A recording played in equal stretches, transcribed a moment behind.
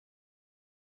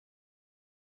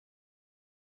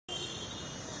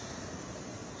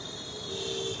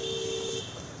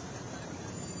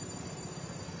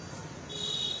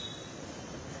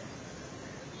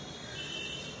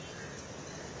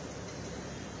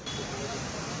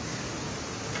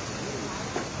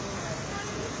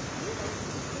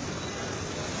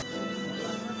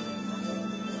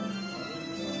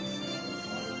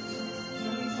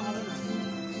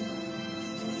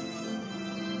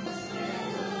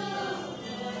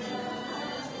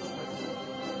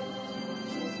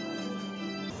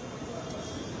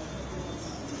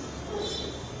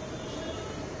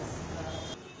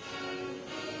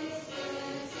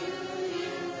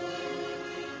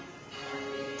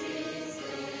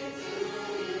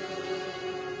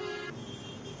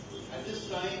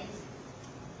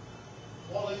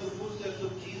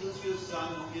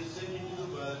is sent into the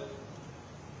world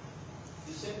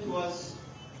is sent to us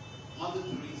Mother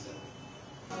Teresa.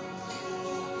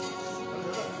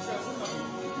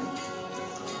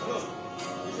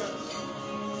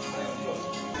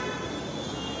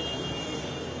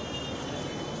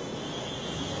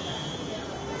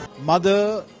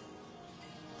 Mother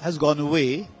has gone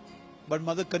away, but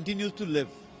Mother continues to live.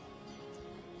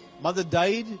 Mother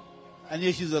died, and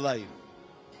yet she's alive.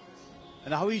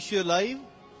 And how is she alive?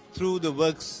 Through the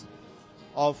works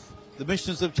of the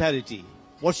missions of charity.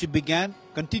 What she began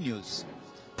continues.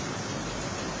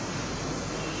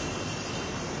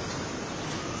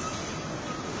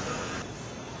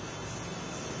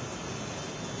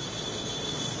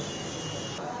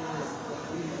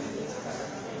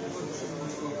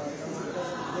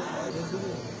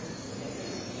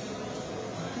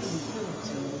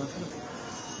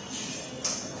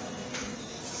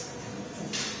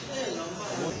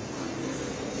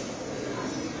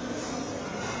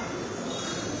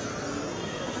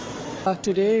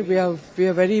 Today we are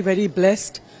very, very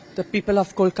blessed, the people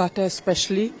of Kolkata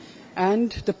especially,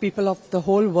 and the people of the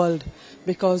whole world,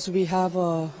 because we have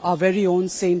our very own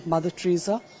Saint Mother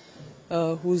Teresa,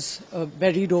 who's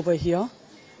buried over here.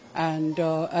 And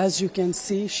as you can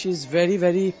see, she's very,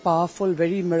 very powerful,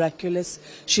 very miraculous.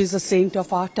 She's a saint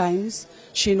of our times.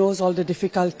 She knows all the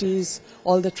difficulties,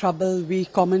 all the trouble we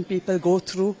common people go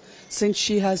through, since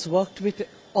she has worked with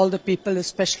all the people,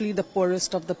 especially the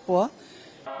poorest of the poor.